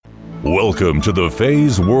Welcome to the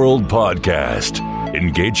Faye's World Podcast,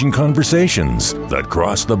 engaging conversations that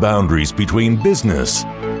cross the boundaries between business,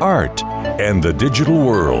 art, and the digital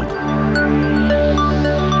world.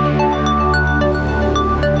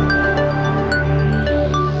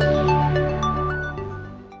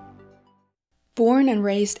 Born and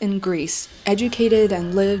raised in Greece, educated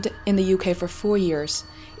and lived in the UK for 4 years,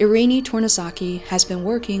 Irini Tornisaki has been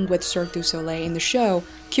working with Cirque du Soleil in the show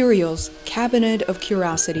Curios Cabinet of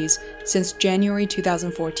Curiosities since January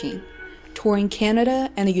 2014, touring Canada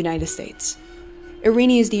and the United States.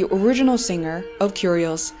 Irini is the original singer of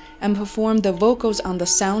Curios and performed the vocals on the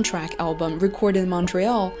soundtrack album recorded in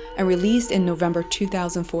Montreal and released in November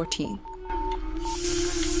 2014.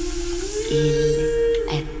 Il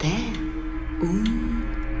était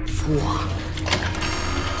une fois.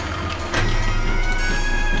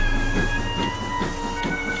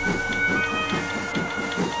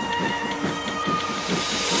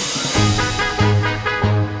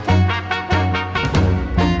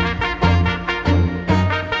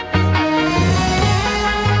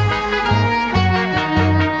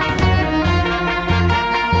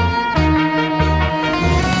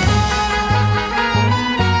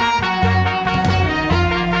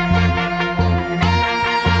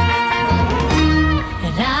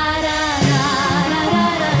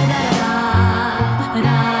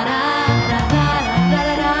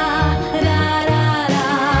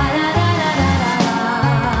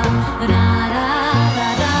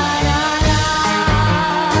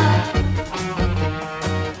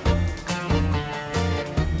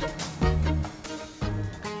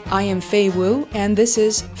 I am Faye Wu, and this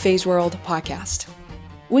is Faye's World Podcast.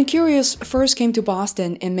 When Curios first came to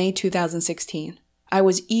Boston in May 2016, I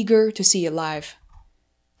was eager to see it live.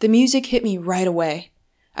 The music hit me right away.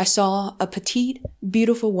 I saw a petite,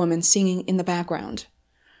 beautiful woman singing in the background.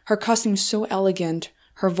 Her costume so elegant,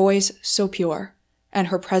 her voice so pure, and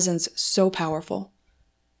her presence so powerful.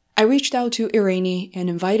 I reached out to Irini and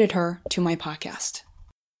invited her to my podcast.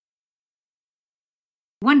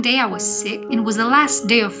 One day I was sick, and it was the last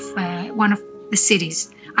day of one of the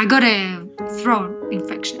cities. I got a throat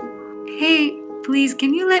infection. Hey, please,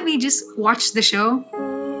 can you let me just watch the show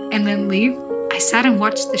and then leave? I sat and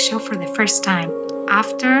watched the show for the first time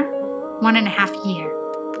after 1.5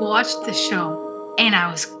 years. Watched the show, and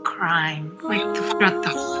I was crying like throughout the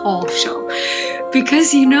whole show.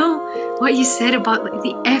 Because you know what you said about like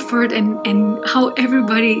the effort and how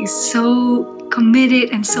everybody is so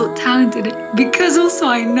committed and so talented, because also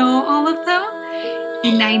I know all of them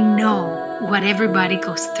and I know what everybody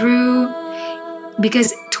goes through,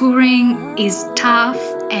 because touring is tough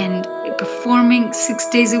and performing 6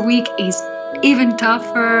 days a week is even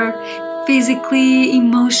tougher, physically,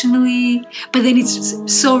 emotionally, but then it's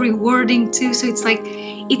so rewarding too. So it's like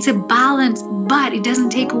it's a balance, but it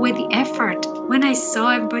doesn't take away the effort. When I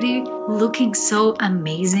saw everybody looking so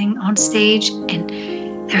amazing on stage and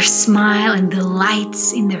their smile and the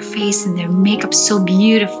lights in their face and their makeup so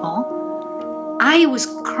beautiful, I was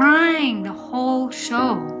crying the whole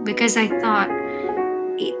show because I thought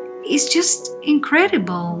it's just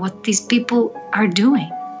incredible what these people are doing.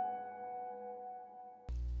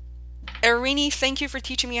 Irini, thank you for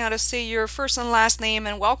teaching me how to say your first and last name,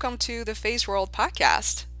 and welcome to the Faye's World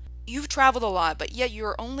Podcast. You've traveled a lot, but yet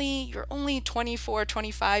you're only 24,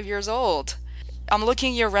 25 years old. I'm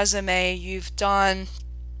looking at your resume. You've done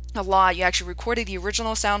a lot. You actually recorded the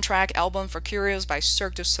original soundtrack album for Curios by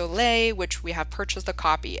Cirque du Soleil, which we have purchased a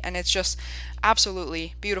copy, and it's just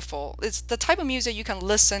absolutely beautiful. It's the type of music you can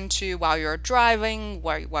listen to while you're driving,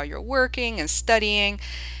 while you're working and studying.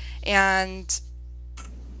 And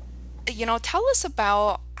tell us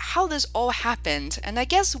about how this all happened. And I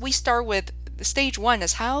guess we start with stage one,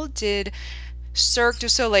 is how did Cirque du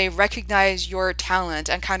Soleil recognize your talent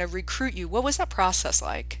and kind of recruit you? What was that process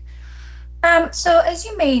like? So as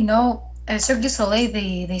you may know, Cirque du Soleil,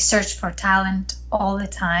 they search for talent all the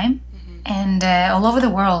time, and all over the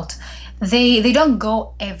world. They don't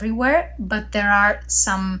go everywhere, but there are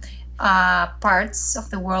some parts of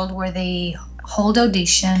the world where they hold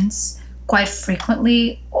auditions quite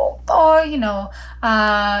frequently, or the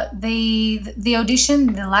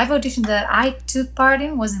live audition that I took part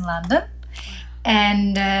in was in London,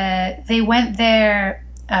 and they went there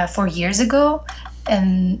 4 years ago.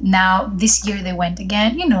 And now this year they went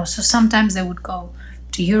again, so sometimes they would go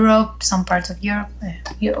to Europe, some parts of Europe,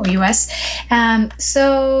 US.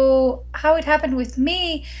 So how it happened with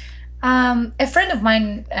me, a friend of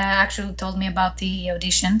mine actually told me about the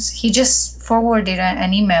auditions. He just forwarded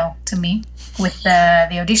an email to me with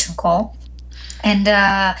the audition call. And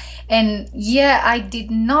yeah, I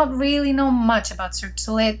did not really know much about Cirque du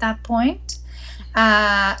Soleil at that point.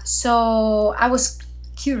 So I was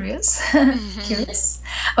curious. Curious.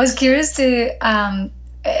 I was curious to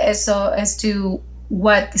as to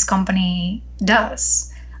what this company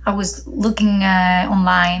does. I was looking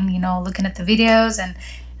online, looking at the videos, and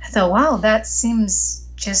I thought, wow, that seems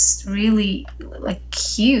just really like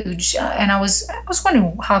huge. And I was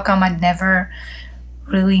wondering how come I'd never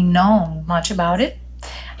really known much about it.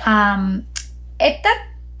 At that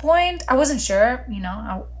point, I wasn't sure.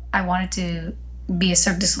 I wanted to be a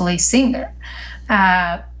Cirque du Soleil singer,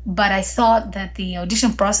 but I thought that the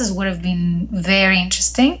audition process would have been very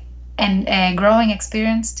interesting and a growing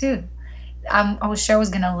experience too. I was sure I was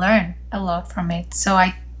going to learn a lot from it, so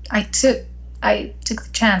I took the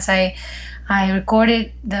chance. I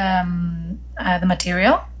recorded the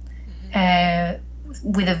material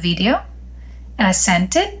with a video, and I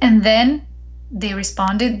sent it, and then they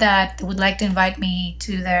responded that they would like to invite me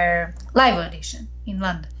to their live audition in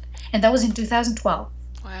London, and that was in 2012.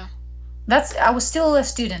 Wow. I was still a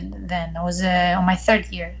student then. I was on my third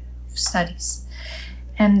year of studies,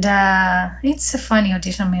 and it's a funny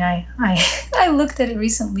audition. I mean, I looked at it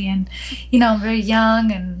recently, and I'm very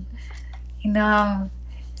young, and I'm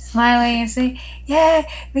smiling and saying, yeah,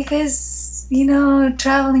 because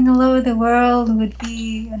traveling all over the world would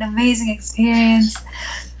be an amazing experience.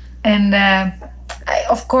 And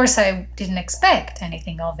of course, I didn't expect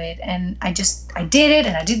anything of it. And I did it,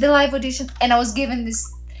 and I did the live audition. And I was given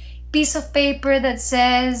this piece of paper that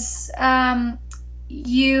says,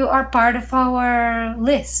 you are part of our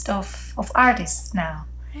list of artists now.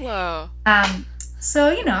 Whoa. So,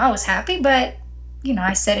 I was happy, but,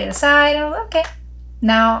 I set it aside. I was okay,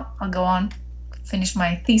 now I'll go on, finish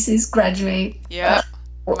my thesis, graduate. Yeah.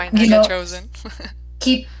 Might not get chosen.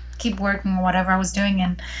 keep working on whatever I was doing,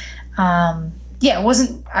 and I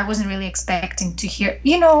wasn't really expecting to hear.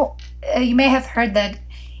 You may have heard that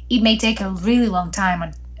it may take a really long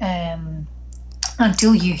time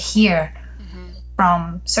until you hear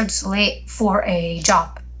from Cirque du Soleil for a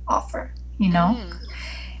job offer.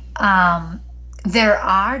 There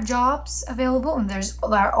are jobs available, and there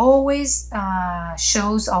are always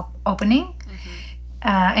shows opening,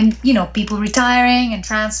 and people retiring and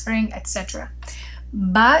transferring, etc.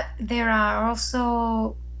 But there are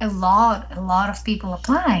also a lot of people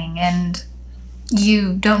applying, and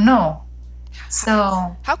you don't know.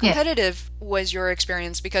 So how competitive was your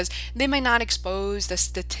experience? Because they might not expose the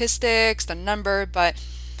statistics, the number, but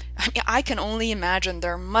I can only imagine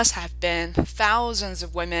there must have been thousands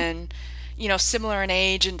of women, similar in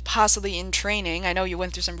age and possibly in training. I know you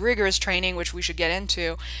went through some rigorous training, which we should get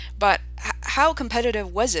into, but how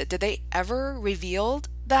competitive was it? Did they ever reveal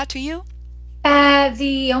that to you?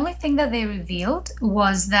 The only thing that they revealed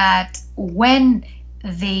was that when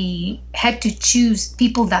they had to choose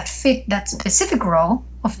people that fit that specific role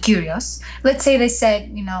of Curious, let's say they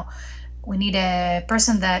said, we need a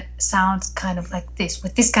person that sounds kind of like this,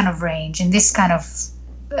 with this kind of range and this kind of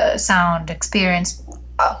sound experience,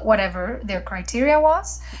 whatever their criteria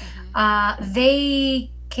was, they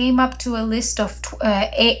came up to a list of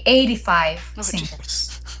 85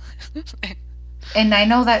 singers. And I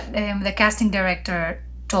know that the casting director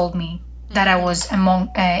told me that I was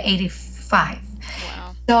among 85.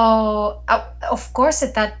 Wow. So, of course,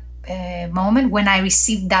 at that moment when I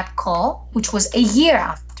received that call, which was a year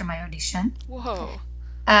after my audition, whoa,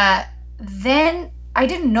 then I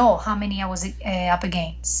didn't know how many I was up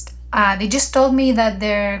against. They just told me that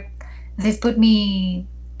they've put me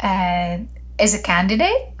as a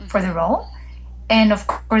candidate for the role. And of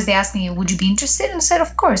course, they asked me, would you be interested? And I said,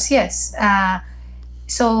 of course, yes.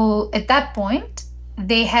 So at that point,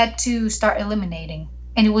 they had to start eliminating.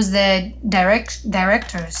 And it was the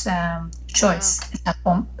director's choice at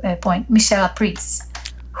that point, Michel Apris,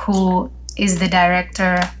 who is the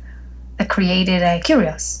director that created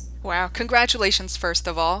Curious. Wow. Congratulations, first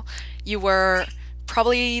of all. There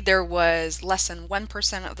was less than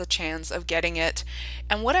 1% of the chance of getting it.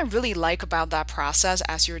 And what I really like about that process,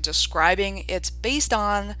 as you're describing, it's based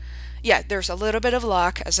on, there's a little bit of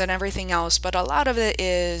luck, as in everything else, but a lot of it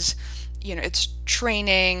is, it's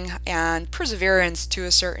training and perseverance to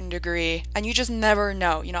a certain degree, and you just never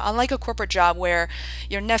know. Unlike a corporate job where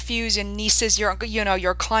your nephews and nieces,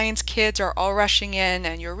 your clients' kids are all rushing in,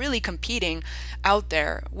 and you're really competing out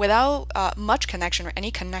there without much connection or any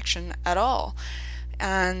connection at all.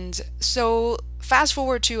 And so fast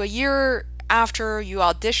forward to a year after you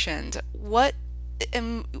auditioned,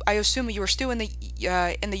 I assume you were still in the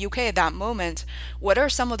UK at that moment. What are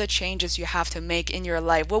some of the changes you have to make in your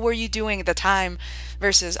life? What were you doing at the time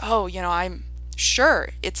versus, I'm sure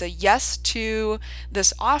it's a yes to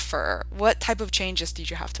this offer? What type of changes did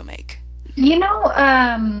you have to make?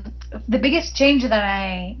 the biggest change that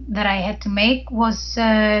I had to make was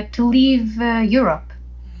to leave Europe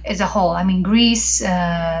as a whole. I mean, Greece,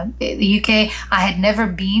 the UK. I had never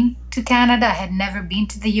been to Canada. I had never been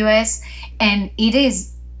to the US, and it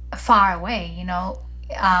is far away.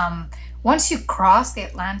 Once you cross the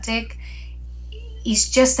Atlantic, it's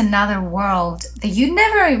just another world that you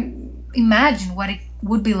never imagine what it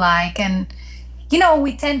would be like. And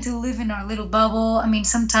we tend to live in our little bubble. I mean,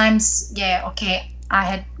 sometimes, yeah, okay, I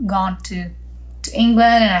had gone to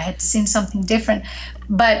England and I had seen something different,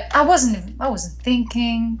 but I wasn't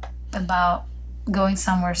thinking about going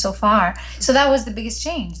somewhere so far. So that was the biggest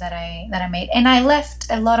change that I made. And I left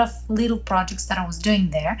a lot of little projects that I was doing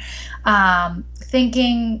there,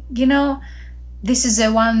 thinking, this is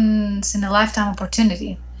a once in a lifetime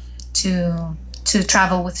opportunity to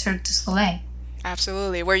travel with Cirque du Soleil.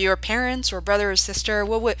 Absolutely. Were your parents or brother or sister,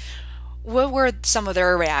 what were some of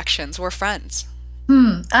their reactions? Were friends?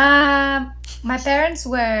 My parents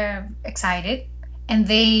were excited and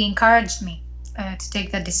they encouraged me to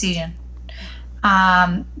take that decision.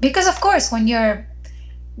 Because of course, when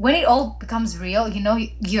it all becomes real,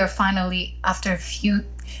 you're finally, after a few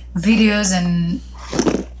videos and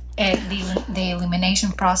the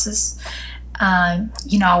elimination process, I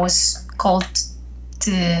was called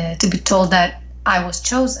to be told that I was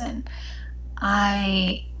chosen.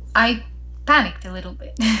 I panicked a little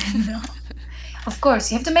bit. Of course,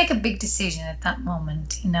 you have to make a big decision at that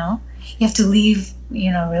moment. You have to leave,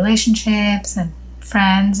 relationships and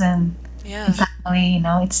friends and family.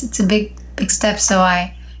 It's a big step. So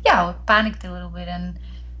I panicked a little bit, and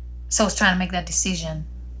so I was trying to make that decision,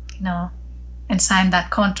 and sign that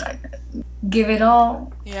contract, give it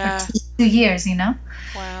all. Yeah. For 2 years.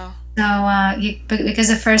 Wow. So because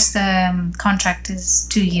the first contract is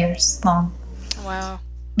 2 years long. Wow.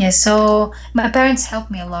 Yeah, so my parents helped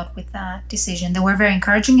me a lot with that decision. They were very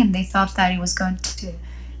encouraging, and they thought that it was going to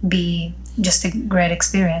be just a great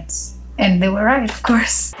experience. And they were right, of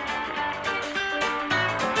course.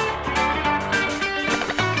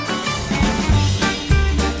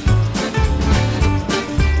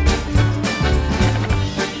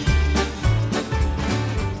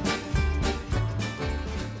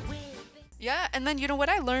 Yeah, and then what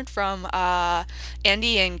I learned from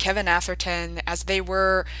Andy and Kevin Atherton, as they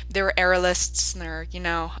were aerialists, and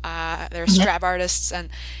they're strap artists, and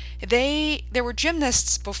they were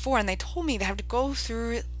gymnasts before, and they told me they have to go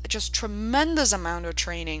through just tremendous amount of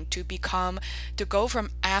training to go from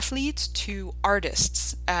athletes to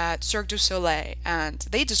artists at Cirque du Soleil, and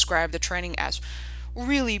they describe the training as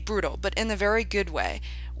really brutal, but in a very good way.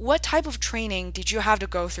 What type of training did you have to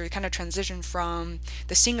go through to kind of transition from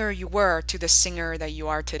the singer you were to the singer that you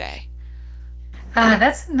are today?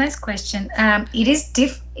 That's a nice question. It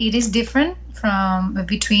is different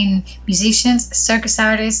between musicians, circus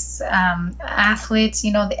artists, athletes.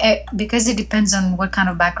 Because it depends on what kind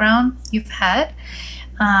of background you've had.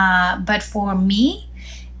 But for me,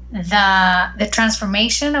 the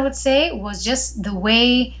transformation, I would say, was just the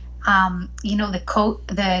way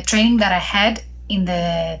the training that I had in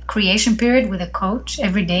the creation period with a coach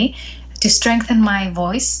every day to strengthen my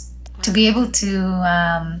voice, to be able to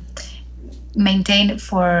maintain it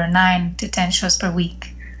for 9 to 10 shows per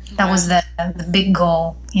week. That was the big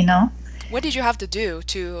goal, What did you have to do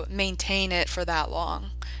to maintain it for that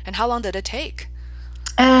long? And how long did it take?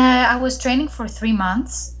 I was training for 3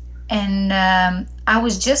 months, and I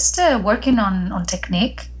was just working on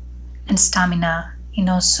technique and stamina,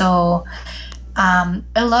 so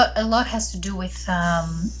a lot has to do with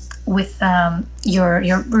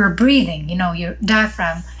your breathing, your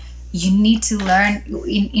diaphragm. You need to learn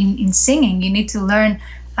in singing. You need to learn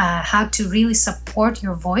how to really support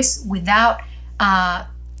your voice without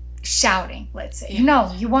shouting. Let's say,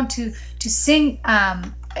 you want to sing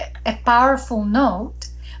a powerful note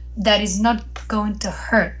that is not going to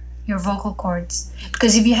hurt your vocal cords.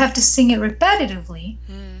 Because if you have to sing it repetitively,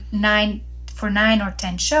 9 or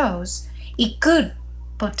 10 shows, it could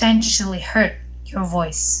potentially hurt your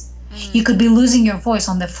voice. You could be losing your voice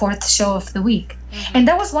on the 4th show of the week. And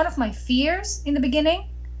that was one of my fears in the beginning,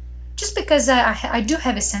 just because I do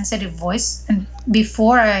have a sensitive voice, and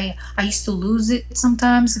before I used to lose it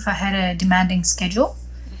sometimes if I had a demanding schedule.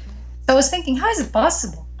 So I was thinking, how is it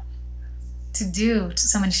possible to do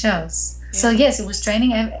so many shows? So yes, it was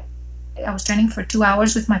training. I was training for 2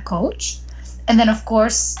 hours with my coach, and then of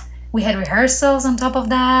course we had rehearsals on top of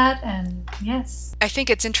that, and yes. I think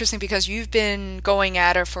it's interesting because you've been going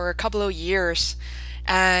at it for a couple of years,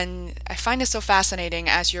 and I find it so fascinating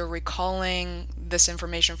as you're recalling this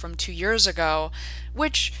information from 2 years ago,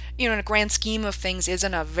 which, in a grand scheme of things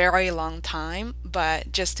isn't a very long time,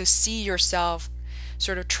 but just to see yourself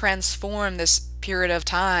sort of transform this period of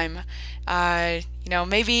time?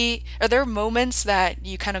 Maybe are there moments that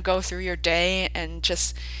you kind of go through your day and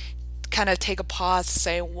just kind of take a pause to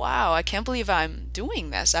say, wow, I can't believe I'm doing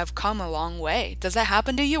this. I've come a long way. Does that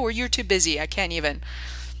happen to you, or you're too busy? I can't even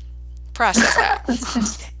process that.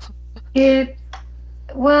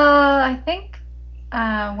 Well, I think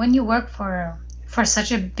when you work for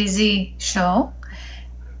such a busy show,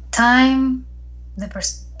 time, the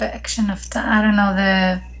perspective of time, I don't know,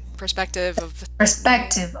 the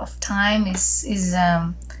perspective of time is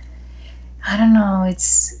I don't know,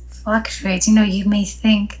 it's fluctuates. You may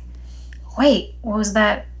think, wait, was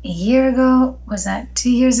that a year ago? Was that 2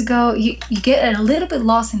 years ago? You get a little bit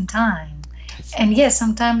lost in time. And yes,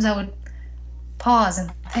 sometimes I would pause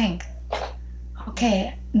and think,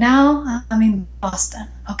 okay, now I'm in Boston.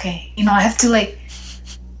 Okay, I have to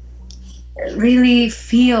really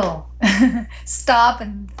feel, stop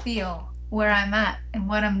and feel where I'm at and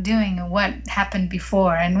what I'm doing and what happened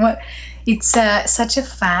before and what. It's such a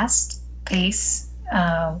fast pace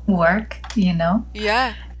work,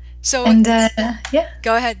 Yeah. So and yeah.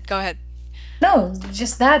 Go ahead. No,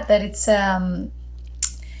 just that it's I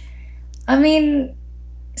mean,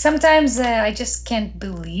 sometimes I just can't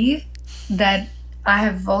believe that I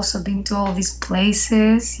have also been to all these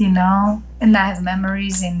places, and I have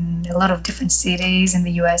memories in a lot of different cities in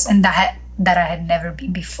the US and that I had never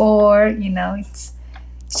been before, it's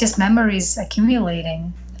just memories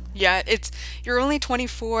accumulating. Yeah, you're only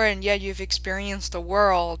 24 and yet you've experienced the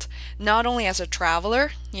world, not only as a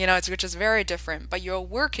traveler, which is very different, but you're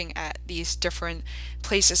working at these different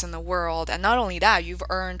places in the world. And not only that, you've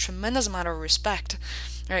earned tremendous amount of respect,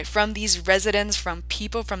 right, from these residents, from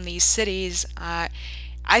people from these cities.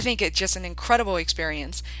 I think it's just an incredible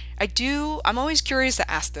experience. I'm always curious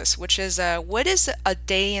to ask this, which is, what is a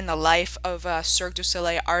day in the life of a Cirque du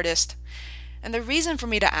Soleil artist? And the reason for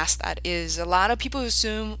me to ask that is a lot of people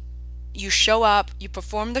assume you show up, you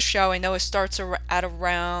perform the show. I know it starts at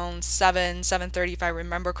around 7:30 if I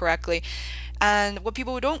remember correctly. And what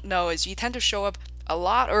people don't know is you tend to show up a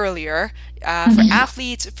lot earlier. For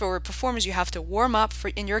athletes, for performers, you have to warm up.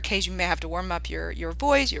 In your case, you may have to warm up your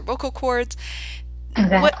voice, your vocal cords.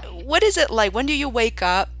 Exactly. What is it like? When do you wake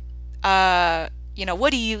up?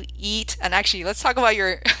 What do you eat? And actually, let's talk about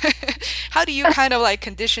how do you kind of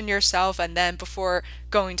condition yourself and then before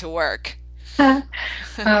going to work?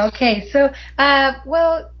 Okay, so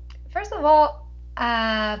well, first of all,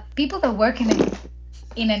 people that work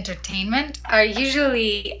in entertainment are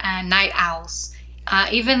usually night owls.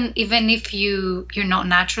 Even if you're not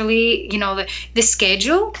naturally, the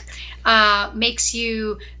schedule makes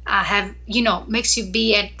you makes you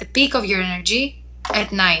be at the peak of your energy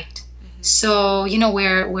at night. So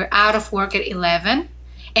we're out of work at 11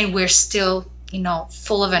 and we're still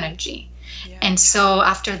full of energy. Yeah. And so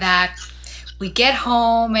after that we get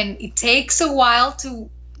home and it takes a while to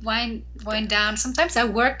wind down. Sometimes I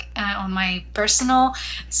work on my personal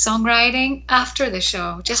songwriting after the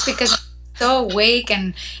show just because I'm so awake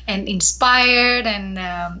and inspired and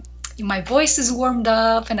my voice is warmed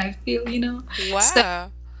up and I feel Wow.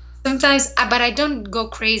 So sometimes, but I don't go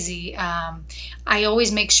crazy. I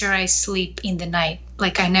always make sure I sleep in the night.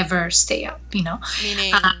 I never stay up,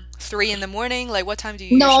 Meaning 3 a.m? What time do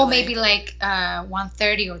you No, usually? maybe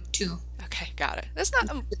 1:30 or 2. Okay, got it. That's not,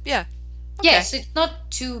 yeah. Okay. Yes, it's not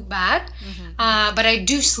too bad. But I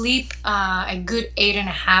do sleep a good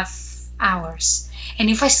 8.5 hours. And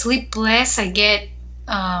if I sleep less, I get,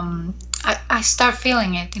 I start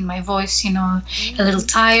feeling it in my voice, a little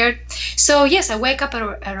tired. So yes, I wake up at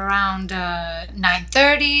around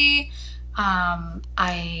 9:30.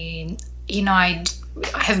 I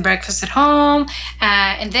have breakfast at home,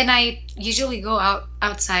 and then I usually go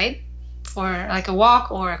outside for a walk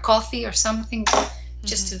or a coffee or something,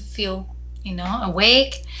 just to feel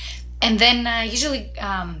awake. And then usually,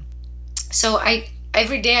 so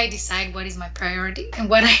every day I decide what is my priority and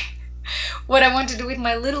what I want to do with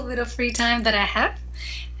my little bit of free time that I have.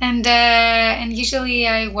 And usually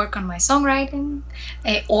I work on my songwriting,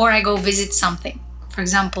 or I go visit something, for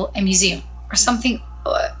example, a museum or something,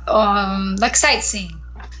 like sightseeing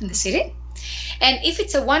in the city. And if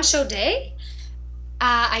it's a one-show day,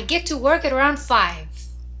 I get to work at around 5.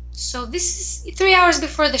 So this is 3 hours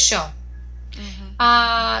before the show.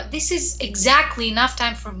 This is exactly enough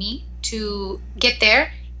time for me to get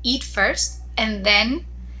there, eat first, and then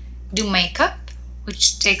do makeup,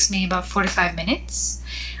 which takes me about 45 minutes.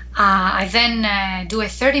 I then do a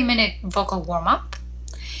 30-minute vocal warm-up,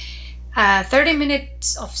 30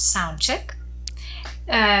 minutes of sound check,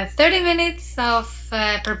 30 minutes of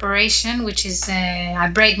preparation, which is I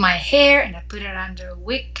braid my hair and I put it under a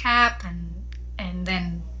wig cap and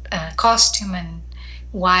then costume and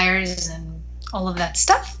wires and all of that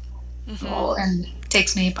stuff. And it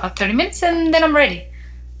takes me about 30 minutes, and then I'm ready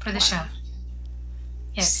for the show.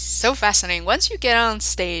 Yes. So fascinating. Once you get on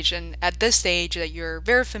stage, and at this stage that you're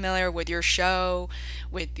very familiar with your show,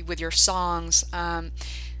 with your songs,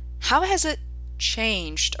 how has it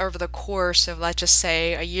changed over the course of, let's just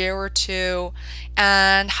say, a year or two?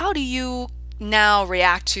 And how do you now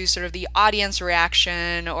react to sort of the audience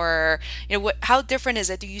reaction, or how different is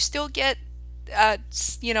it? Do you still get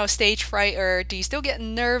stage fright, or do you still get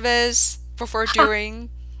nervous before, during?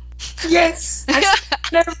 Yes, I'm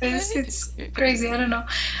nervous. It's crazy. I don't know.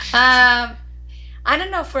 I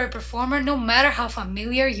don't know, for a performer, no matter how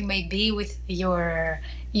familiar you may be with the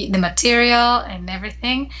material and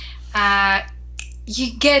everything,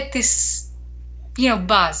 you get this,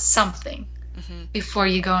 buzz, something before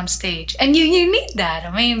you go on stage. And you need that.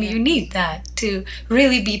 I mean, you need that to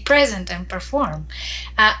really be present and perform.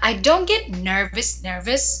 I don't get nervous,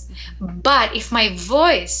 but if my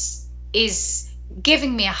voice is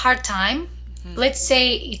giving me a hard time, let's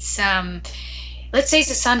say it's a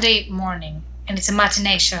Sunday morning and it's a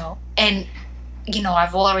matinee show, and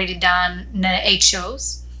I've already done 8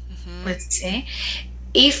 shows, let's say.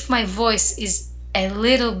 If my voice is a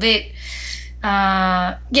little bit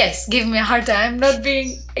giving me a hard time, not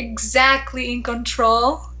being exactly in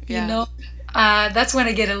control, that's when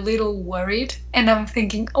I get a little worried, and I'm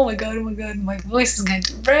thinking, oh my god, my voice is going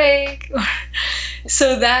to break.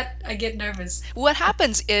 So that I get nervous. What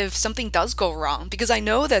happens if something does go wrong? Because I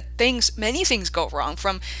know that many things go wrong,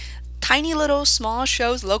 from tiny little small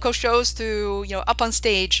shows, local shows, to up on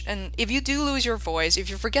stage. And if you do lose your voice,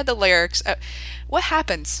 if you forget the lyrics, what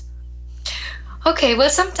happens? Okay,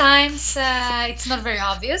 well, sometimes it's not very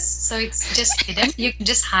obvious, so it's just hidden. You can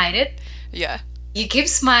just hide it. Yeah. You keep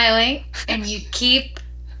smiling and you keep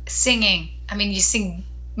singing. I mean, you sing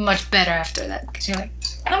much better after that, because you're like,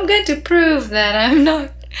 I'm going to prove that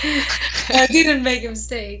I didn't make a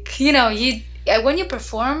mistake. When you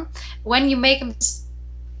perform, when you make a mistake,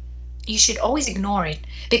 you should always ignore it,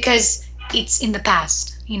 because it's in the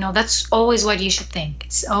past. That's always what you should think.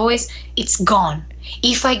 It's gone.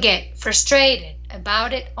 If I get frustrated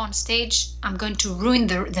about it on stage, I'm going to ruin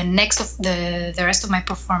the rest of my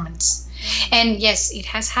performance. And yes, it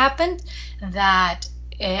has happened that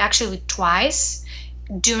actually twice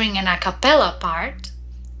during an a cappella part,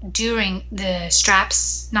 during the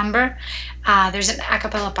straps number, there's an a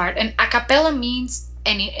cappella part. And a cappella means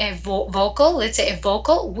a vocal, let's say a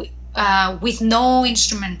vocal with no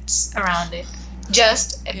instruments around it,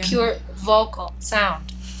 just a pure vocal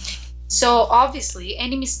sound. So obviously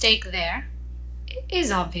any mistake there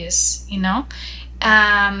is obvious,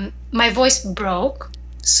 my voice broke,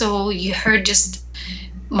 so you heard just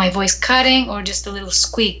my voice cutting, or just a little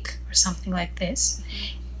squeak or something like this.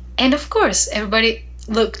 And of course everybody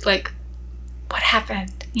looked like, what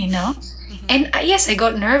happened, And yes, I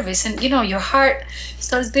got nervous, and your heart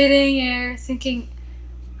starts beating, and you're thinking,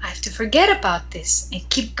 I have to forget about this and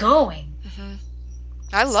keep going.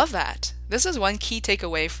 I love that. This is one key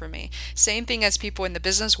takeaway for me. Same thing as people in the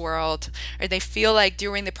business world, or they feel like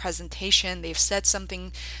during the presentation they've said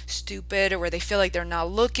something stupid, or where they feel like they're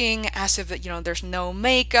not looking, as if there's no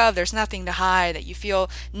makeup, there's nothing to hide, that you feel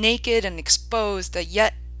naked and exposed, that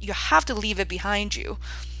yet you have to leave it behind you.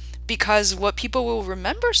 Because what people will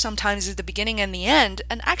remember sometimes is the beginning and the end,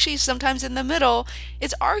 and actually sometimes in the middle,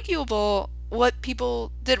 it's arguable what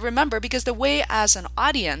people did remember, because the way as an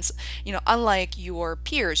audience, unlike your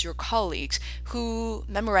peers, your colleagues who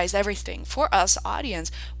memorize everything, for us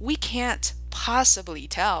audience, we can't possibly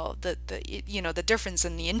tell the difference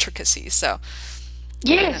in the intricacies. So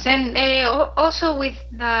yes, and also with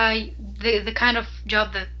the kind of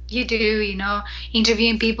job that you do,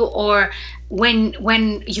 interviewing people, or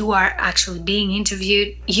when you are actually being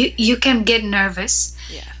interviewed, you can get nervous.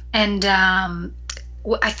 And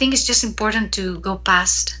I think it's just important to go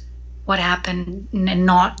past what happened and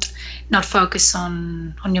not focus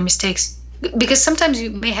on your mistakes, because sometimes you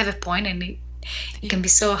may have a point, and it can be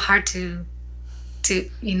so hard to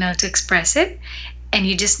express it, and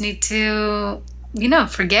you just need to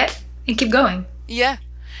forget and keep going. Yeah.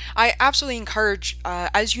 I absolutely encourage,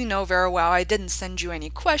 as you know very well, I didn't send you any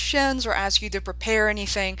questions or ask you to prepare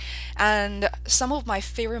anything. And some of my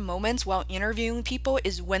favorite moments while interviewing people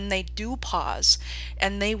is when they do pause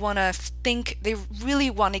and they want to think, they really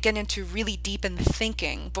want to get into really deep in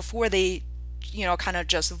thinking before they kind of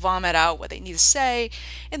just vomit out what they need to say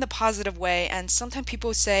in the positive way. And sometimes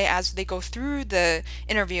people say, as they go through the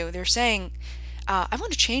interview, they're saying, I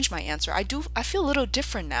want to change my answer. I feel a little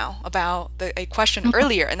different now about a question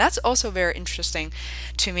earlier, and that's also very interesting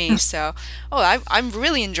to me. So, I'm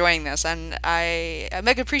really enjoying this, and I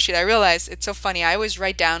mega appreciate it. I realize it's so funny. I always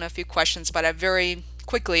write down a few questions, but I very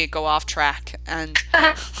quickly go off track. And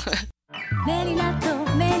Melilato,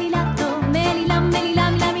 melilato, melila,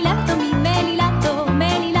 melila, mila, milato, mi melilato,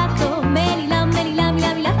 melilato, melila, melila,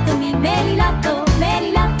 mila, milato, mi melilato,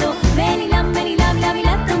 melilato, melila, melila, mila,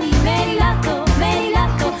 milato, mi melilato,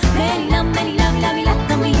 melilato, melila, melila, mila,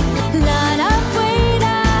 milato, mi la la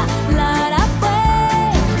fuera, la la fue,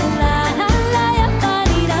 la la la ya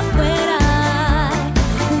parira fuera,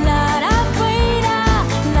 la la fuera,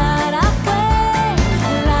 la la fue,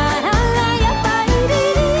 la la la ya pariri.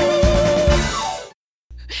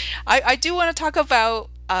 I do want to talk about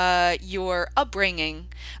your upbringing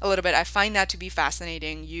a little bit. I find that to be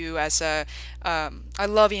fascinating. You as I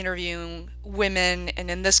love interviewing women, and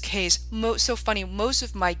in this case, so funny. Most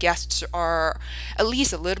of my guests are at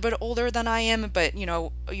least a little bit older than I am, but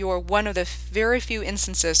you're one of the very few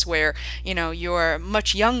instances where you're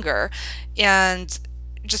much younger, and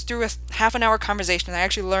just through a half an hour conversation, I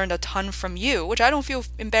actually learned a ton from you, which I don't feel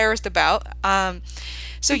embarrassed about.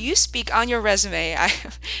 So you speak on your resume.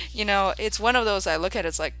 It's one of those I look at.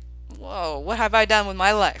 It's like, whoa, what have I done with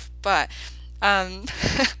my life? But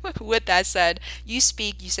with that said, you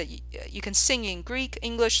speak. You said you can sing in Greek,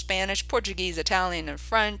 English, Spanish, Portuguese, Italian, and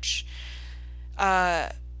French.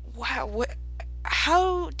 Wow,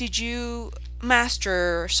 how did you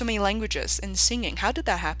master so many languages in singing? How did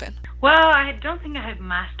that happen? Well, I don't think I have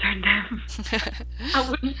mastered them. I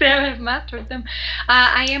wouldn't say I have mastered them.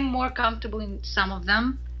 I am more comfortable in some of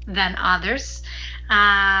them than others.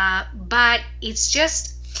 But it's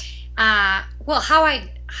just, how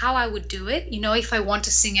I would do it. If I want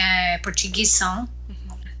to sing a Portuguese song,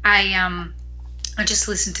 I just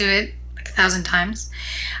listen to it like 1,000 times.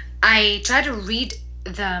 I try to read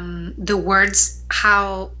the words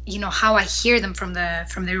how I hear them from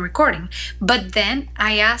the recording, but then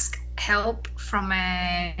I ask help from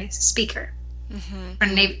a speaker, a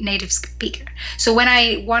native speaker. So when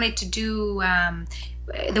I wanted to do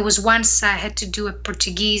there was once I had to do a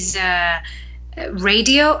Portuguese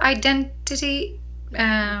radio identity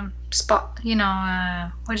spot,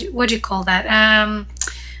 what do you call that,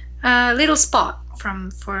 little spot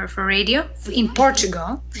for radio in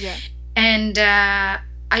Portugal. Yeah. And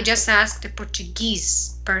I just asked a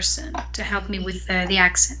Portuguese person to help me with the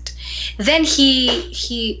accent. Then he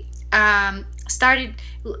started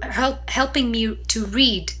helping me to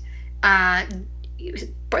read a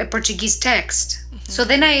Portuguese text. So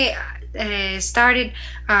then I started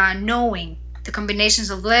knowing the combinations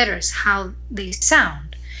of letters, how they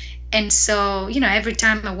sound. And so, every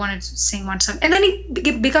time I wanted to sing one song, and then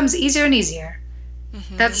it becomes easier and easier.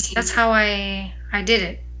 That's how I did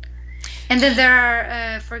it. And then there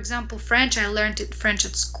are, for example, French. I learned French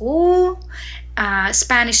at school.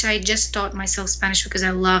 Spanish, I just taught myself Spanish because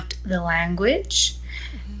I loved the language.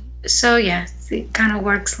 So yeah, it kind of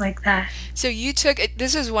works like that. So you took it.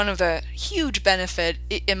 This is one of the huge benefit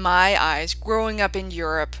in my eyes growing up in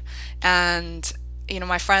Europe, and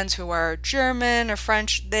my friends who are German or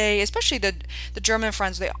French, especially the German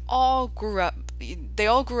friends, they all grew up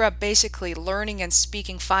basically learning and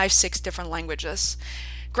speaking 5-6 different languages.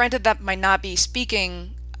 Granted, that might not be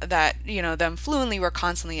speaking that them fluently. We're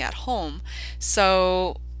constantly at home.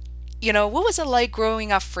 So what was it like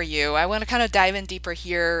growing up for you? I want to kind of dive in deeper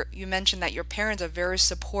here. You mentioned that your parents are very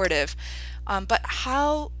supportive, but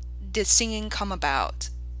how did singing come about?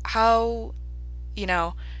 How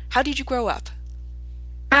did you grow up?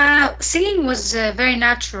 Singing was very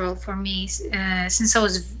natural for me since I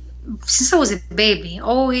was a baby.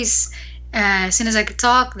 Always, as soon as I could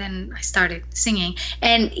talk, then I started singing,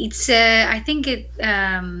 and it's I think it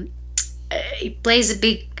plays a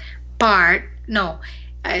big part. The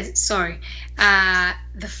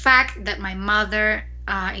fact that my mother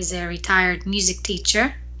is a retired music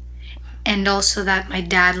teacher, and also that my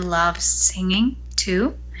dad loves singing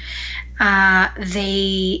too.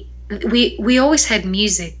 We always had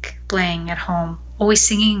music playing at home, always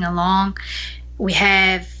singing along. We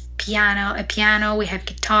have a piano, we have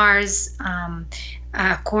guitars,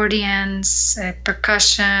 accordions,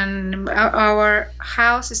 percussion. Our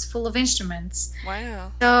house is full of instruments.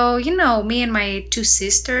 Wow. So, me and my 2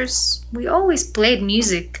 sisters, we always played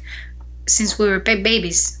music since we were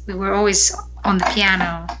babies. We were always on the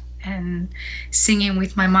piano and singing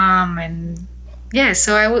with my mom, and yeah,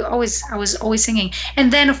 so I was always singing.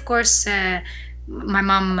 And then, of course, my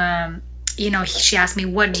mom, she asked me,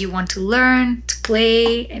 what do you want to learn to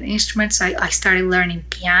play an instrument? So I started learning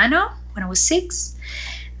piano when I was 6.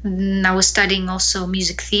 I was studying also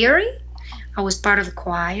music theory. I was part of the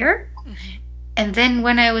choir. And then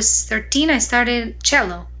when I was 13, I started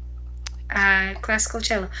cello, classical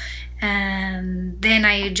cello. And then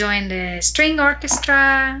I joined the string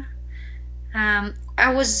orchestra.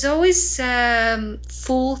 I was always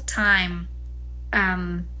full-time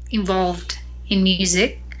involved in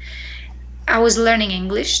music. I was learning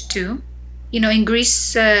English too. In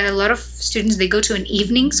Greece, a lot of students, they go to an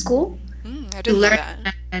evening school I to didn't know learn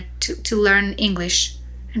that. to learn English,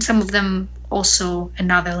 and some of them also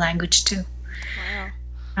another language too.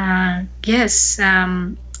 Wow. Yes.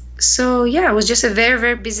 So yeah, I was just a very,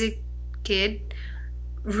 very busy kid.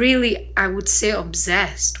 Really, I would say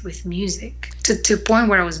obsessed with music to a point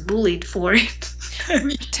where I was bullied for it.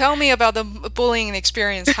 Tell me about the bullying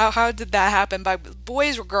experience. How did that happen? By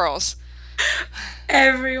boys or girls?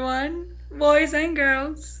 Everyone, boys and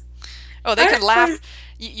girls. Oh, they I can don't laugh. know.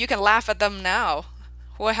 You can laugh at them now.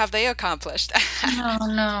 What have they accomplished? No,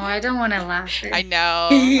 I don't want to laugh. I know.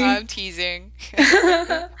 I'm teasing.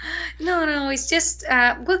 No, it's just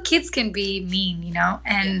well, kids can be mean,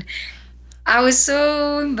 and I was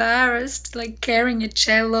so embarrassed, like carrying a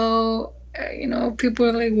cello. People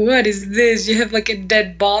are like, "What is this? You have like a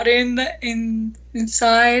dead body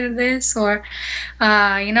inside of this?" Or,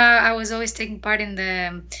 I was always taking part in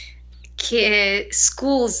the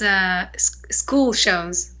schools, school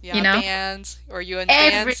shows. Yeah, bands. Or you in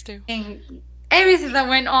bands too? Everything that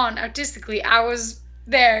went on artistically, I was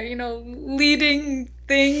there, leading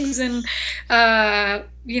things and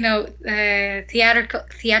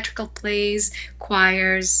theatrical plays,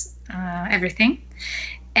 choirs, everything.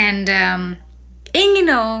 And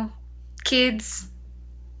kids,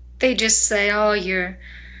 they just say, "Oh, you're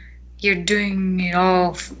doing it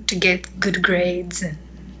all to get good grades." And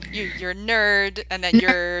You're a nerd, and then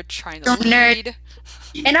you're trying to nerd. lead.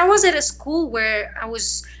 And I was at a school where I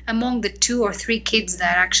was among the 2 or 3 kids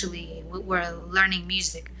that actually were learning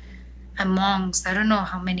music. Amongst, I don't know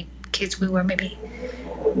how many kids we were, maybe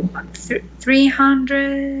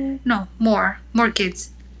 300, no, more kids,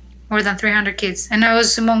 more than 300 kids. And I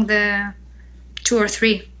was among the 2 or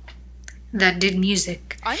 3 that did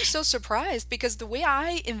music. I'm so surprised because the way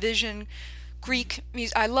I envision Greek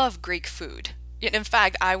music, I love Greek food. In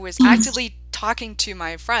fact, I was actively talking to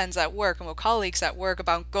my friends at work and my colleagues at work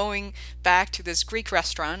about going back to this Greek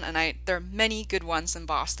restaurant, and there are many good ones in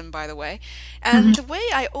Boston, by the way. And the way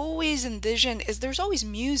I always envision is there's always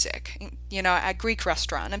music, at Greek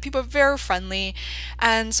restaurant, and people are very friendly.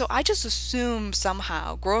 And so I just assume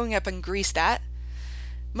somehow, growing up in Greece, that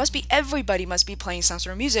everybody must be playing some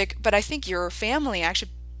sort of music. But I think your family actually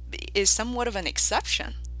is somewhat of an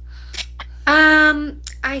exception.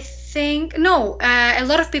 I think no. A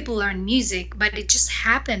lot of people learn music, but it just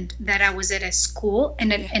happened that I was at a school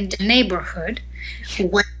in a neighborhood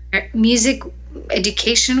where music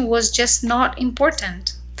education was just not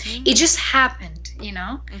important. It just happened,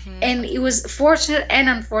 and it was fortunate and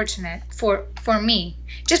unfortunate for me,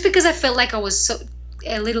 just because I felt like I was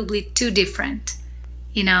a little bit too different.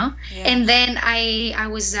 And then I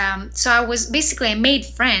was basically, I made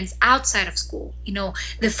friends outside of school.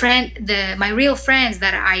 My real friends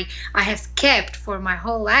that I have kept for my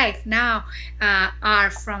whole life now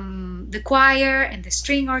are from the choir and the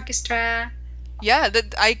string orchestra. Yeah,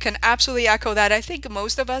 I can absolutely echo that. I think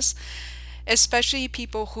most of us, especially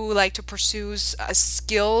people who like to pursue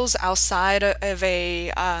skills outside of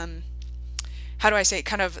a how do I say,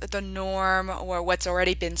 kind of the norm or what's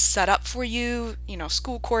already been set up for you,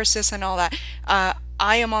 school courses and all that.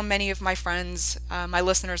 I am on many of my friends, my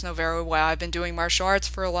listeners know very well, I've been doing martial arts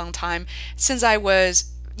for a long time, since I was,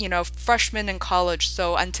 freshman in college.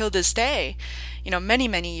 So until this day, many,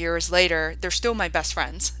 many years later, they're still my best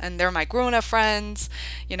friends and they're my grown-up friends,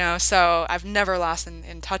 so I've never lost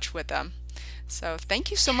in touch with them. So thank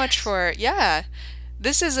you so much for,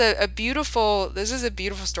 this is a beautiful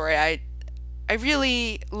story. I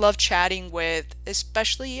really love chatting with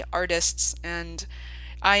especially artists, and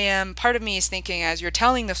part of me is thinking, as you're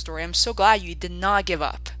telling the story, I'm so glad you did not give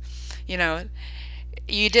up.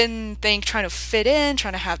 You didn't think trying to fit in,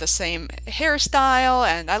 trying to have the same hairstyle.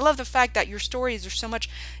 And I love the fact that your stories are so much,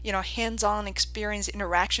 hands-on experience,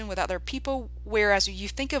 interaction with other people. Whereas you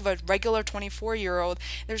think of a regular 24-year-old,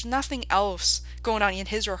 there's nothing else going on in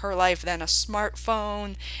his or her life than a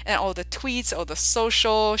smartphone and all the tweets, all the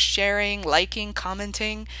social sharing, liking,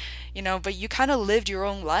 commenting, but you kind of lived your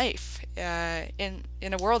own life in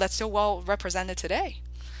a world that's so well represented today.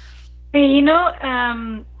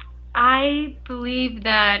 I believe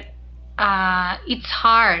that it's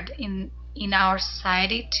hard in our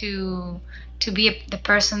society to to be the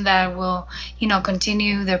person that will,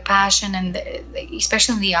 continue their passion, and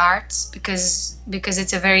especially in the arts, because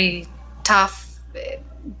it's a very tough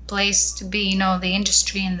place to be. The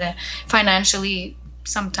industry and the financially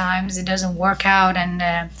sometimes it doesn't work out,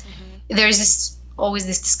 and there's always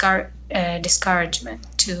this discouragement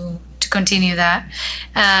to continue that.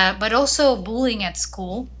 But also bullying at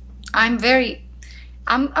school. I'm very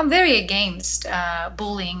against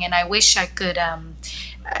bullying, and I wish I could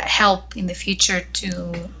help in the future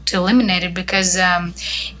to eliminate it, because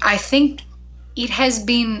I think it has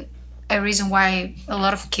been a reason why a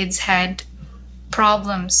lot of kids had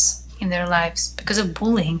problems in their lives because of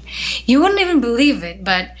bullying. You wouldn't even believe it,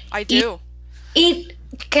 but I do. It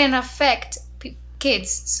can affect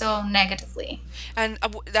kids so negatively. And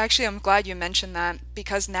actually, I'm glad you mentioned that,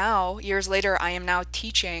 because now, years later, I am now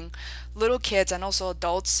teaching little kids and also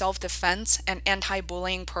adults self-defense and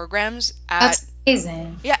anti-bullying programs That's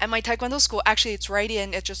amazing. at my Taekwondo school. Actually, it's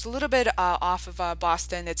just a little bit off of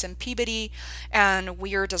Boston. It's in Peabody, and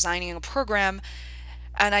we are designing a program.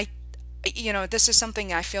 And this is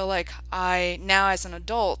something I feel like now as an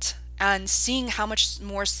adult, and seeing how much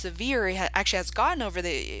more severe it actually has gotten over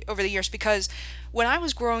the years, because when I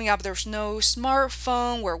was growing up, there was no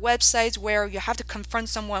smartphone or websites where you have to confront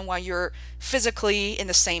someone while you're physically in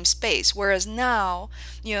the same space. Whereas now,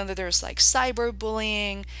 there's like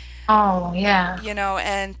cyberbullying, Oh, yeah.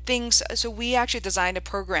 and things. So we actually designed a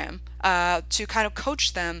program to kind of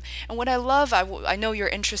coach them. And what I love, I know you're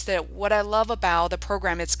interested. What I love about the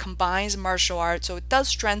program, it combines martial arts, so it does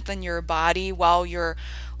strengthen your body while you're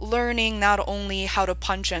learning not only how to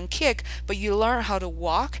punch and kick, but you learn how to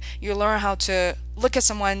walk. You learn how to look at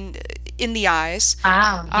someone in the eyes.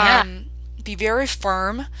 Wow, yeah. Be very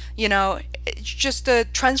firm. It's just the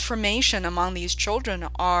transformation among these children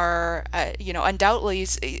are, undoubtedly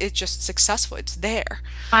it's just successful. It's there.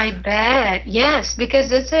 I bet. Yes,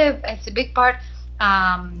 because it's a big part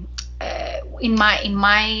in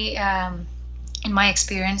my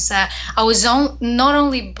experience. I was not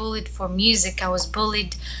only bullied for music, I was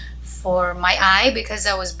bullied for my eye, because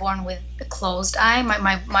I was born with a closed eye.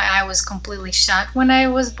 My eye was completely shut when I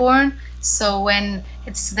was born. So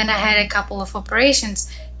then I had a couple of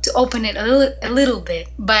operations to open it a little bit.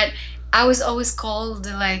 But I was always called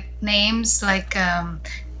like names like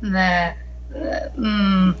the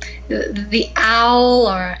owl,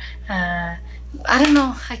 or I don't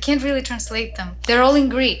know. I can't really translate them. They're all in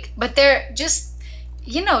Greek, but they're just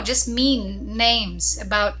mean names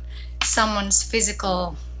about someone's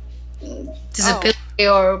physical disability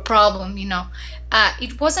or problem.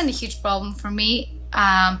 It wasn't a huge problem for me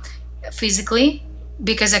physically,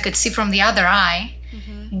 because I could see from the other eye,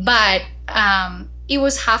 but it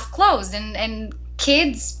was half closed, and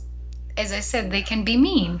kids, as I said, they can be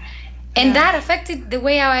mean, and that affected the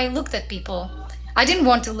way I looked at people. I didn't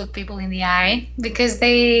want to look people in the eye, because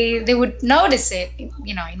they would notice it, in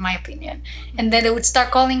my opinion, and then they would start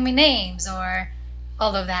calling me names or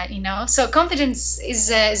all of that. So confidence is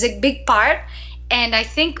a big part, and I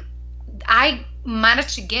think I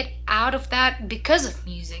managed to get out of that because of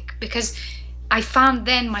music, because I found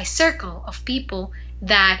then my circle of people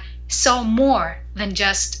that saw more than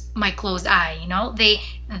just my closed eye.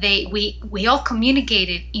 We all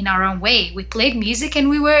communicated in our own way. We played music and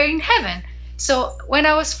we were in heaven. So when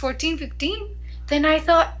I was 14, 15, then I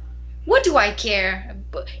thought, what do I care?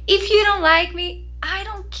 If you don't like me, I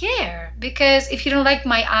don't care, because if you don't like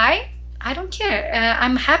my eye, I don't care.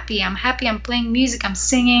 I'm happy. I'm playing music. I'm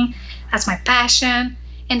singing. That's my passion.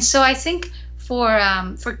 And so I think for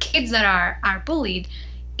kids that are bullied,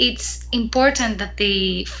 it's important that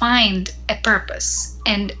they find a purpose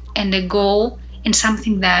and a goal, and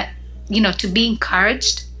something that, to be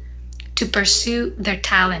encouraged to pursue their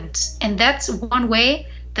talents. And that's one way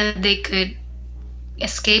that they could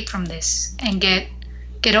escape from this and get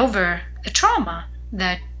over the trauma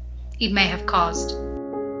that it may have caused.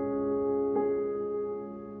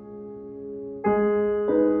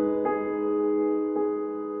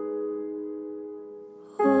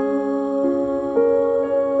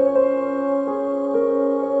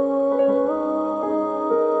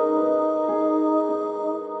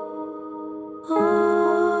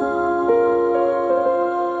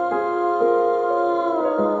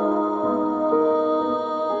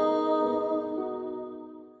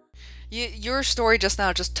 Your story just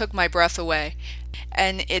now just took my breath away.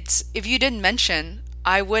 And if you didn't mention,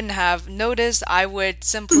 I wouldn't have noticed. I would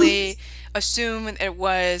simply assume it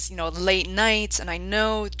was, late nights. And I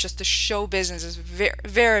know just the show business is very,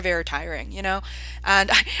 very, very tiring,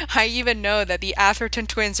 And I even know that the Atherton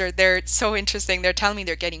twins they're so interesting. They're telling me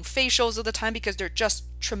they're getting facials all the time because they're just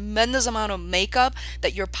tremendous amount of makeup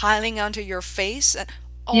that you're piling onto your face and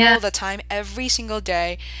all the time, every single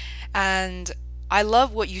day. And I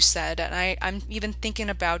love what you said, and I'm even thinking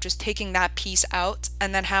about just taking that piece out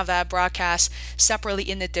and then have that broadcast separately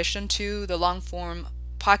in addition to the long form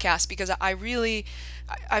podcast, because I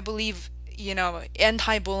believe,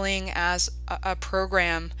 anti-bullying as a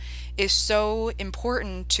program is so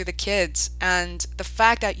important to the kids, and the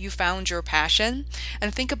fact that you found your passion.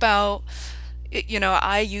 And think about,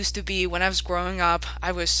 I used to be, when I was growing up,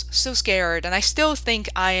 I was so scared, and I still think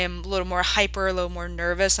I am a little more hyper, a little more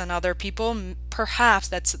nervous than other people. Perhaps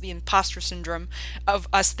that's the imposter syndrome of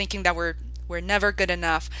us thinking that we're never good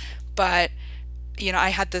enough. But, I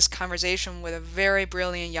had this conversation with a very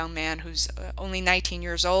brilliant young man who's only 19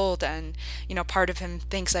 years old, and, part of him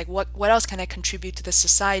thinks like, what else can I contribute to the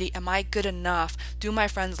society? Am I good enough? Do my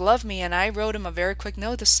friends love me? And I wrote him a very quick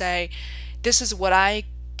note to say, this is what I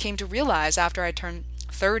came to realize after I turned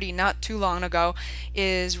 30 not too long ago,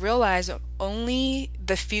 is realize only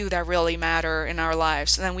the few that really matter in our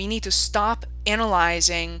lives. And then we need to stop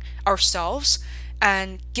analyzing ourselves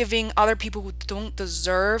and giving other people who don't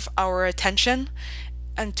deserve our attention,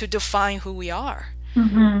 and to define who we are.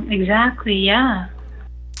 Exactly, yeah.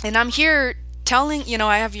 And I'm here telling,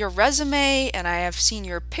 I have your resume and I have seen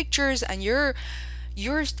your pictures, and you're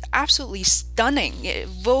absolutely stunning,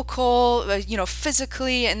 vocal,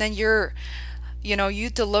 physically, and then you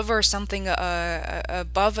deliver something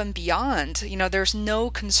above and beyond. There's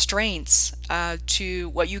no constraints to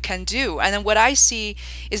what you can do. And then what I see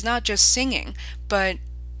is not just singing, but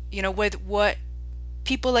with what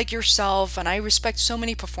people like yourself, and I respect so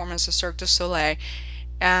many performers of Cirque du Soleil,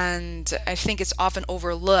 and I think it's often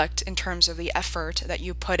overlooked in terms of the effort that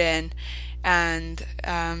you put in. And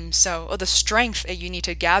so the strength that you need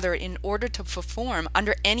to gather in order to perform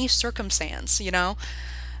under any circumstance,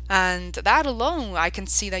 and that alone, I can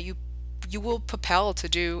see that you will propel to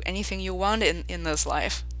do anything you want in this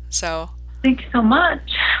life. So thank you so much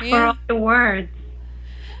for all the words.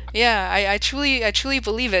 Yeah, I truly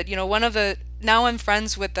believe it. Now I'm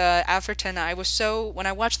friends with Atherton. When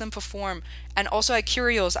I watched them perform, and also at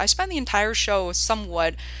Curios, I spent the entire show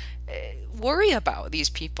somewhat worry about these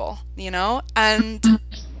people, and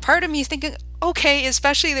part of me is thinking, okay,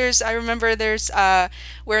 especially I remember there's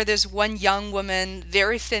where there's one young woman,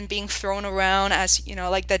 very thin, being thrown around as,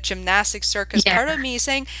 like that gymnastic circus. Part of me is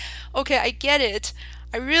saying, okay, I get it,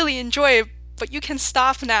 I really enjoy it, but you can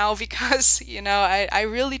stop now, because, I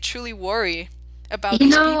really truly worry about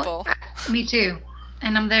these people. Me too.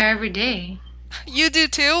 And I'm there every day. You do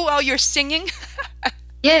too, while you're singing?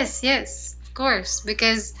 Yes, of course,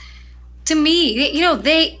 because to me,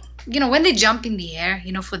 when they jump in the air,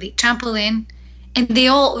 for the trampoline, and they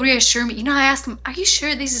all reassure me, I ask them, are you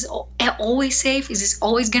sure this is always safe? Is this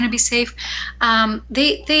always going to be safe?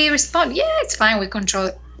 They respond, yeah, it's fine, we control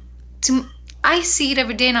it. I see it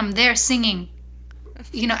every day, and I'm there singing,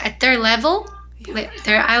 at their level,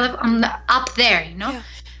 I'm up there, Yeah.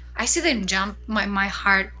 I see them jump, my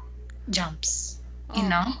heart jumps,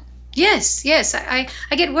 Yes, I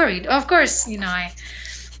get worried. Of course,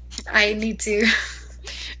 I need to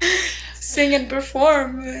sing and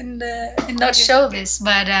perform and not show this,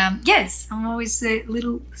 but yes, I'm always a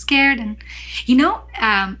little scared. And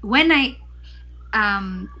when I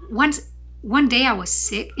one day I was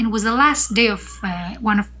sick, and it was the last day of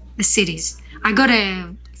one of the cities. I got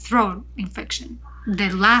a throat infection the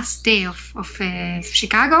last day of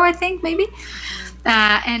Chicago, I think, maybe.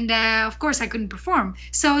 And of course I couldn't perform,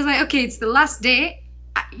 so I was like, okay, it's the last day.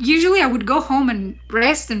 Usually I would go home and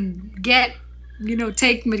rest and get,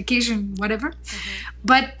 take medication, whatever.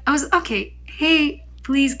 But I was, okay, hey,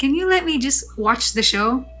 please, can you let me just watch the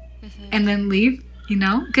show and then leave,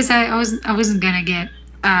 because I wasn't gonna get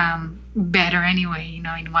better anyway,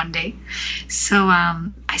 in one day. So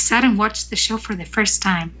I sat and watched the show for the first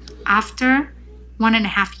time after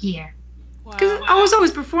 1.5 years. Because I was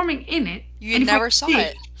always performing in it. You never saw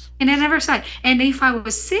it. And I never saw it. And if I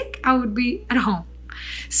was sick, I would be at home.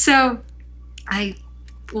 So I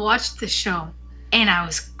watched the show, and I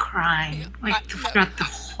was crying throughout the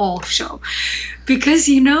whole show. Because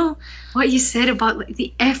what you said about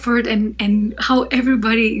the effort and how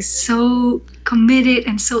everybody is so committed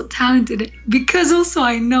and so talented. Because also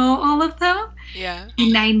I know all of them. Yeah.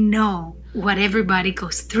 And I know what everybody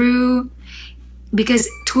goes through. Because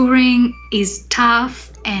touring is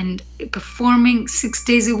tough, and performing 6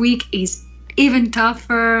 days a week is even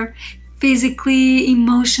tougher. physically,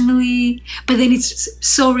 emotionally, but then it's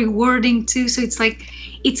so rewarding too. So it's like,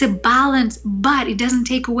 it's a balance, but it doesn't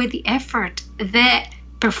take away the effort that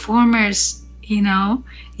performers, you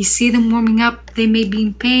see them warming up, they may be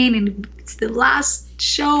in pain, and it's the last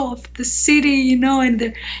show of the city, and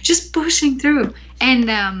they're just pushing through. And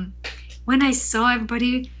when I saw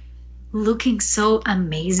everybody looking so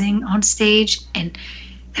amazing on stage, and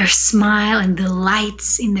their smile and the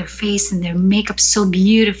lights in their face and their makeup so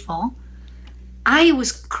beautiful, I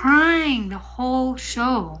was crying the whole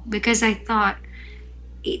show, because I thought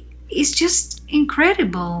it's just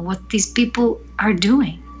incredible what these people are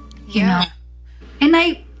doing, And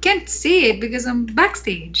I can't see it because I'm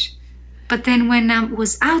backstage. But then when I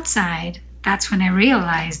was outside, that's when I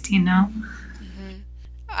realized,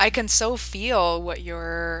 I can so feel what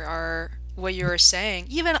you're saying.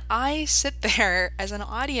 Even I sit there as an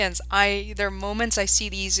audience. There are moments I see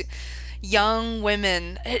these young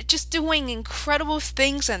women just doing incredible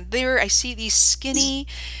things, and there I see these skinny,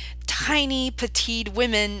 tiny, petite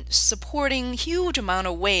women supporting huge amount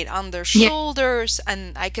of weight on their shoulders,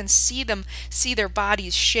 and I can see their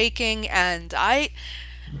bodies shaking, and I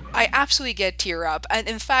absolutely get tear up. And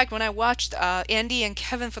in fact, when I watched Andy and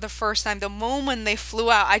Kevin for the first time, the moment they flew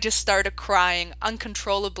out, I just started crying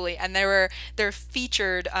uncontrollably. And they're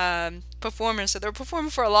featured performers, so they're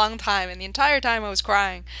performing for a long time, and the entire time I was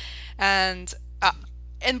crying. But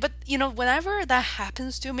whenever that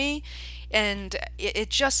happens to me, and it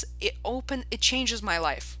changes my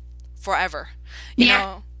life forever.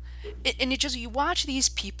 You watch these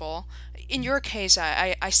people. In your case,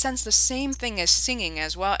 I sense the same thing as singing,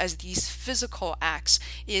 as well as these physical acts.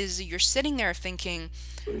 Is you're sitting there thinking,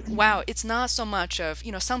 wow, it's not so much of,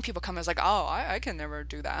 some people come as like, oh, I can never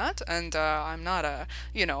do that, and I'm not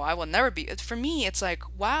I will never be. For me, it's like,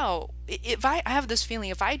 wow, if I have this feeling,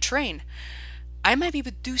 if I train, I might be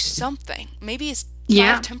able to do something. Maybe it's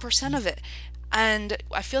 5-10% of it. And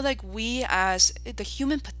I feel like the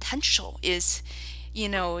human potential is,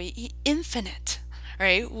 infinite.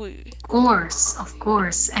 Right? Of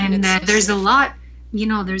course. And there's a lot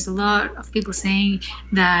of people saying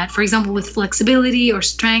that, for example, with flexibility or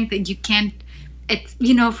strength, that you can't,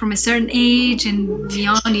 from a certain age and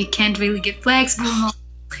beyond, you can't really get flexible.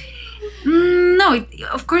 No,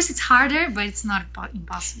 of course it's harder, but it's not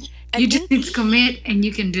impossible. You just need to commit, and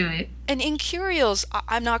you can do it. And in Curios,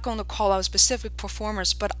 I'm not going to call out specific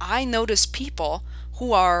performers, but I notice people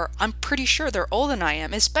who I'm pretty sure they're older than I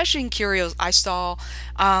am. Especially in Curios, I saw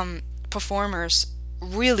performers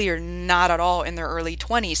really are not at all in their early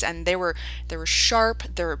 20s, and they were sharp,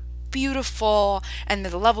 they're beautiful, and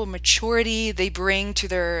the level of maturity they bring to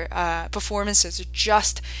their performances is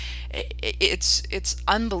just it's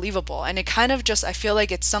unbelievable. And it kind of just, I feel like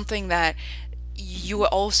it's something that you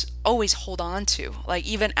will always hold on to, like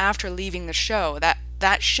even after leaving the show,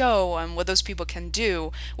 that show and what those people can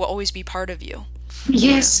do will always be part of you.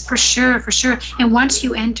 Yes, for sure. And once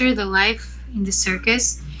you enter the life in the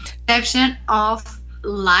circus, perception of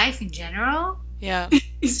life in general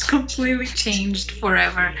is completely changed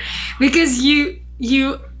forever, because you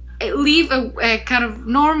leave a kind of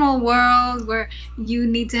normal world where you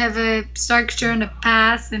need to have a structure and a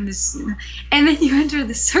path, and then you enter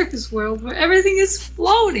the circus world where everything is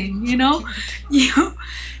floating.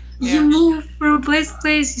 You move from place to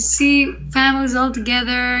place. You see families all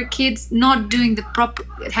together, kids not doing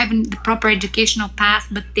having the proper educational path,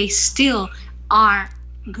 but they still are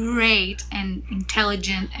great and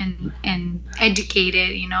intelligent and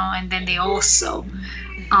educated, and then they also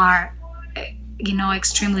are,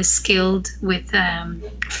 extremely skilled with,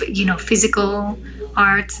 physical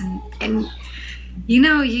arts, and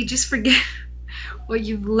you just forget what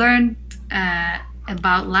you've learned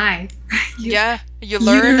about life. You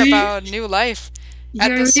learn about new life at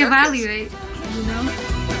the circus. You reevaluate,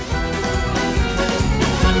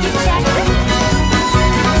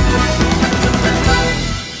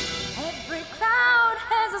 Every cloud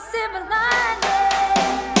has a silver lining.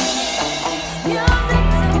 It's music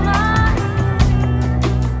to my ears.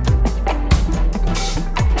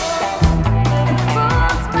 It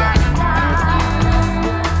fools my mind.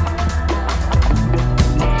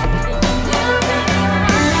 It's music to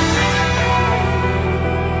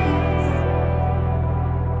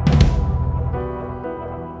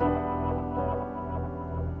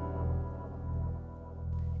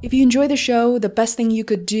If you enjoy the show, the best thing you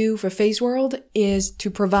could do for Phase World is to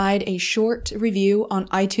provide a short review on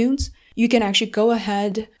iTunes. You can actually go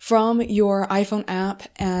ahead from your iPhone app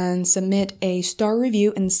and submit a star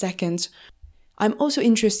review in seconds. I'm also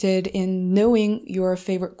interested in knowing your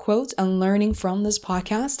favorite quotes and learning from this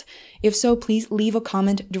podcast. If so, please leave a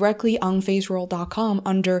comment directly on phaseworld.com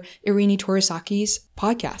under Irini Torisaki's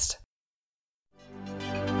podcast.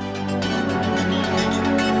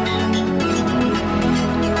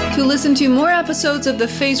 To listen to more episodes of the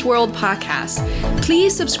Phase World podcast,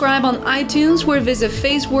 please subscribe on iTunes or visit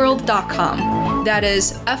phaseworld.com. That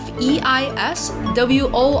is FEISWORLD,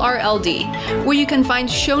 where you can find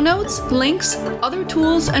show notes, links, other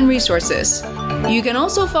tools, and resources. You can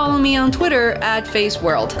also follow me on Twitter at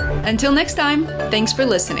PhaseWorld. Until next time, thanks for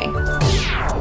listening.